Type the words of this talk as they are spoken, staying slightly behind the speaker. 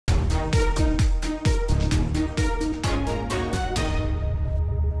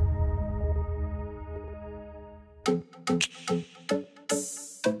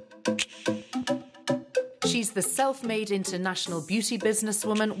is the self-made international beauty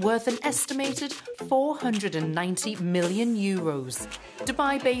businesswoman worth an estimated 490 million euros.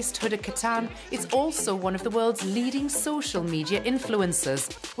 Dubai-based Huda Kattan is also one of the world's leading social media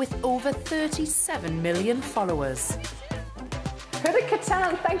influencers with over 37 million followers. Huda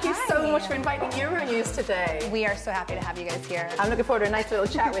Kattan, thank you so much for inviting Euronews today. We are so happy to have you guys here. I'm looking forward to a nice little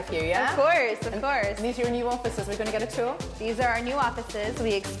chat with you, yeah? Of course, of course. And these are your new offices. We're going to get a tour? These are our new offices.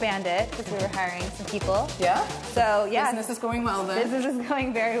 We expanded because we were hiring some people. Yeah? So, yeah. Business is going well then? Business is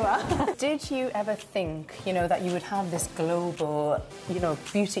going very well. Did you ever think, that you would have this global,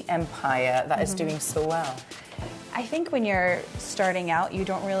 beauty empire that is doing so well? I think when you're starting out, you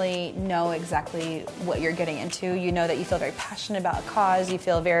don't really know exactly what you're getting into. You know that you feel very passionate about a cause. You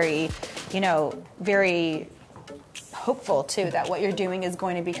feel very, very hopeful, too, that what you're doing is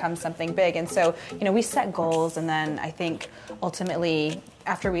going to become something big. And so, we set goals, and then I think ultimately,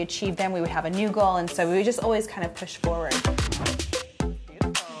 after we achieved them, we would have a new goal. And so we would just always kind of push forward.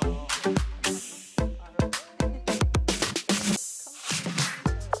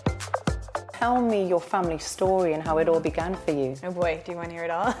 Tell me your family story and how it all began for you. Oh boy, do you want to hear it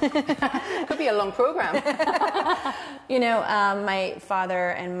all? Could be a long program. My father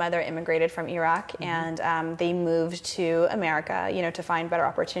and mother immigrated from Iraq, and they moved to America, to find better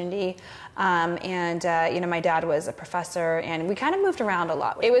opportunity. My dad was a professor, and we kind of moved around a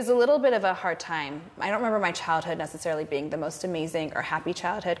lot. It was a little bit of a hard time. I don't remember my childhood necessarily being the most amazing or happy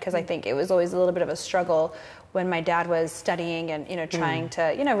childhood, because I think it was always a little bit of a struggle when my dad was studying and, trying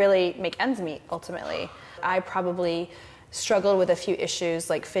to, really make ends meet, ultimately. I probably struggled with a few issues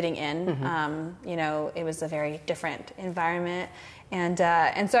like fitting in. It was a very different environment. And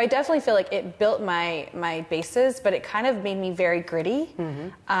so I definitely feel like it built my bases, but it kind of made me very gritty.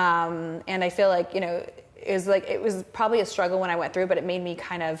 And I feel like, it was probably a struggle when I went through, but it made me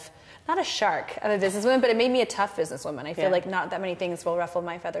kind of, not a shark of a businesswoman, but it made me a tough businesswoman. I feel like not that many things will ruffle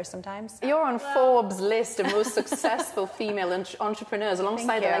my feathers sometimes. You're on Forbes' list of most successful female entrepreneurs,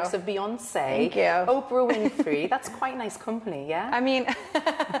 alongside the likes of Beyonce, Oprah Winfrey. That's quite nice company, yeah? I mean,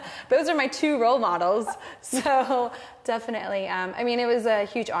 those are my two role models. So definitely, it was a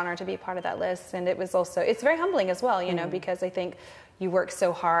huge honor to be part of that list. And it was also, it's very humbling as well, because I think you work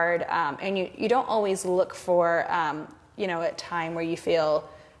so hard, and you don't always look for, a time where you feel,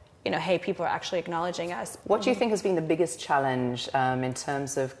 hey, people are actually acknowledging us. What do you think has been the biggest challenge in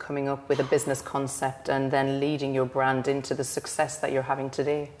terms of coming up with a business concept and then leading your brand into the success that you're having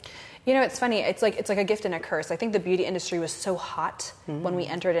today? It's funny. It's like a gift and a curse. I think the beauty industry was so hot when we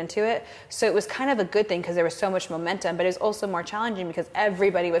entered into it. So it was kind of a good thing because there was so much momentum, but it was also more challenging because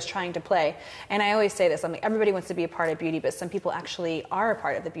everybody was trying to play. And I always say this, I'm like, everybody wants to be a part of beauty, but some people actually are a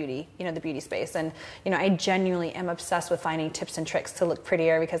part of the beauty, the beauty space. And, I genuinely am obsessed with finding tips and tricks to look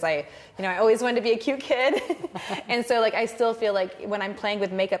prettier because I always wanted to be a cute kid. And so I still feel like when I'm playing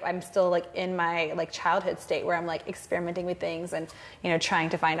with makeup, I'm still in my childhood state where I'm experimenting with things and, trying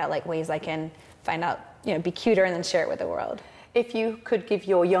to find out ways I can find out, be cuter and then share it with the world. If you could give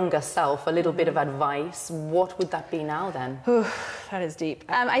your younger self a little bit of advice, what would that be now then? That is deep.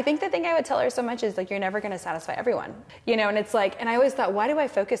 I think the thing I would tell her so much is you're never going to satisfy everyone, and it's and I always thought, why do I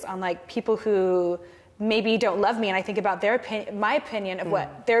focus on people who maybe don't love me? And I think about their opinion, my opinion of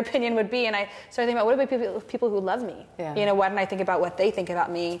what their opinion would be. And I started thinking about, what about people who love me? Yeah. Why don't I think about what they think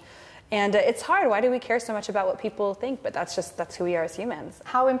about me? And it's hard. Why do we care so much about what people think? But that's who we are as humans.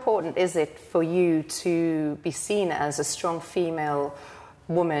 How important is it for you to be seen as a strong female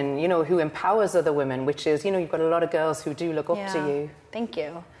woman, who empowers other women, which is, you've got a lot of girls who do look up to you. Thank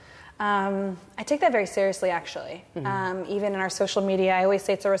you. I take that very seriously, actually. Even in our social media, I always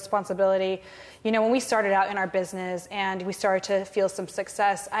say it's a responsibility. When we started out in our business and we started to feel some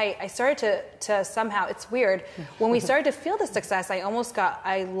success, I started to somehow, it's weird, when we started to feel the success, I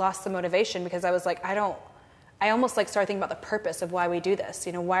lost the motivation because I was I almost started thinking about the purpose of why we do this.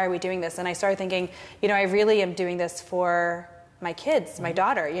 Why are we doing this? And I started thinking, I really am doing this for my kids, my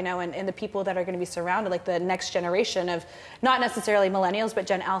daughter, and the people that are going to be surrounded, the next generation of, not necessarily millennials, but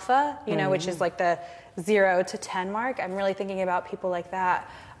Gen Alpha, which is the 0 to 10 mark. I'm really thinking about people like that.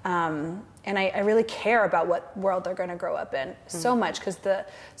 And I really care about what world they're going to grow up in so much because the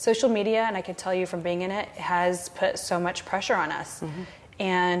social media, and I can tell you from being in it, has put so much pressure on us.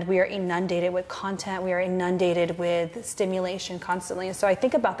 And we are inundated with content. We are inundated with stimulation constantly. And so I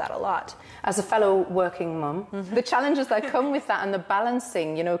think about that a lot. As a fellow working mum, the challenges that come with that and the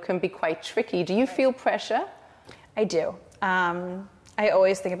balancing, can be quite tricky. Do you feel pressure? I do. I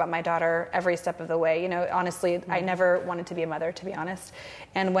always think about my daughter every step of the way. Honestly, I never wanted to be a mother, to be honest.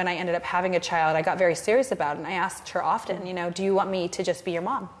 And when I ended up having a child, I got very serious about it. And I asked her often, do you want me to just be your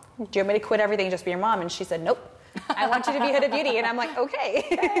mom? do you want me to quit everything and just be your mom? And she said, nope. I want you to be Huda Beauty. And I'm like,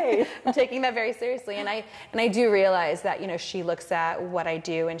 okay. I'm taking that very seriously. And I do realize that, you know, she looks at what I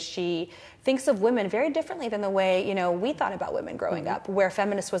do and she thinks of women very differently than the way, you know, we thought about women growing up, where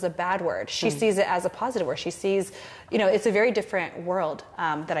feminist was a bad word. She sees it as a positive word. She sees, you know, it's a very different world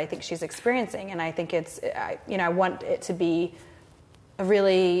that I think she's experiencing. And I think it's, you know, I want it to be a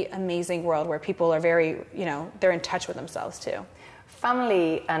really amazing world where people are very, you know, they're in touch with themselves too.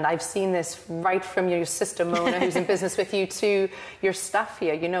 Family, and I've seen this right from your sister Mona, who's in business with you, to your staff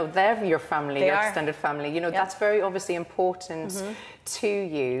here. You know, they're your family, your extended family. You know, that's very obviously important to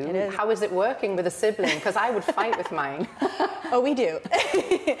you. It is. How is it working with a sibling? Because I would fight with mine. Oh, we do.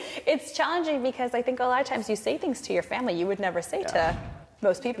 It's challenging because I think a lot of times you say things to your family you would never say to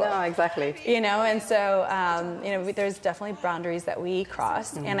most people. No, exactly. You know, and so, you know, there's definitely boundaries that we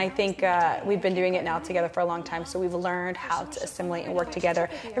cross. And I think we've been doing it now together for a long time, so we've learned how to assimilate and work together.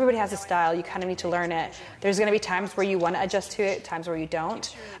 Everybody has a style. You kind of need to learn it. There's going to be times where you want to adjust to it, times where you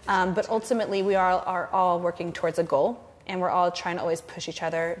don't. But ultimately, we are all working towards a goal, and we're all trying to always push each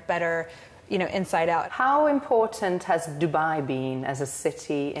other better, you know, inside out. How important has Dubai been as a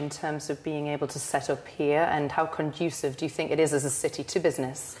city in terms of being able to set up here, and how conducive do you think it is as a city to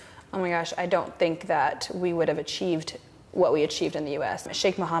business? Oh my gosh, I don't think that we would have achieved what we achieved in the US.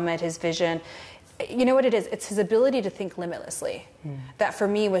 Sheikh Mohammed, his vision, you know what it is? It's his ability to think limitlessly. That for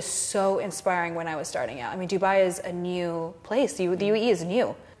me was so inspiring when I was starting out. I mean, Dubai is a new place. The UAE is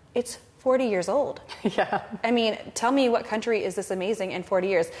new. It's 40 years old. Yeah. I mean, tell me what country is this amazing in 40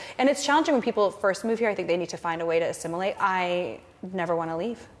 years? And it's challenging when people first move here. I think they need to find a way to assimilate. I never want to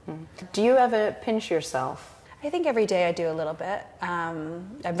leave. Do you ever pinch yourself? I think every day I do a little bit.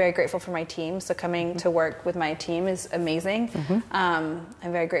 I'm very grateful for my team. So coming to work with my team is amazing. I'm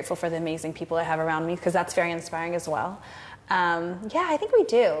very grateful for the amazing people I have around me because that's very inspiring as well. Yeah, I think we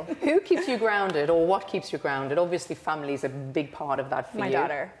do. Who keeps you grounded, or what keeps you grounded? Obviously, family is a big part of that for you. My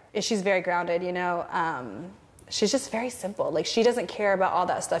daughter. She's very grounded, you know. She's just very simple. Like, she doesn't care about all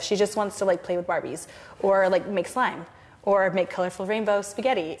that stuff. She just wants to, like, play with Barbies or, like, make slime or make colorful rainbow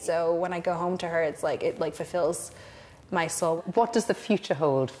spaghetti. So when I go home to her, it's like, it, like, fulfills my soul. What does the future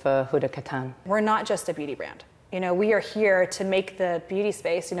hold for Huda Kattan? We're not just a beauty brand. You know, we are here to make the beauty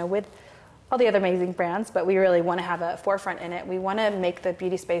space, you know, with all the other amazing brands, but we really want to have a forefront in it. We want to make the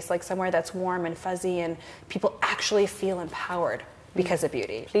beauty space like somewhere that's warm and fuzzy and people actually feel empowered because of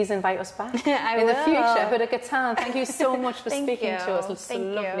beauty. Please invite us back in the future. Huda Kattan, thank you so much for Thank speaking you. to us. It's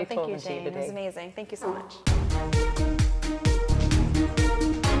Thank lovely you. talking Thank you, to you Jane. today. It was amazing. Thank you so much.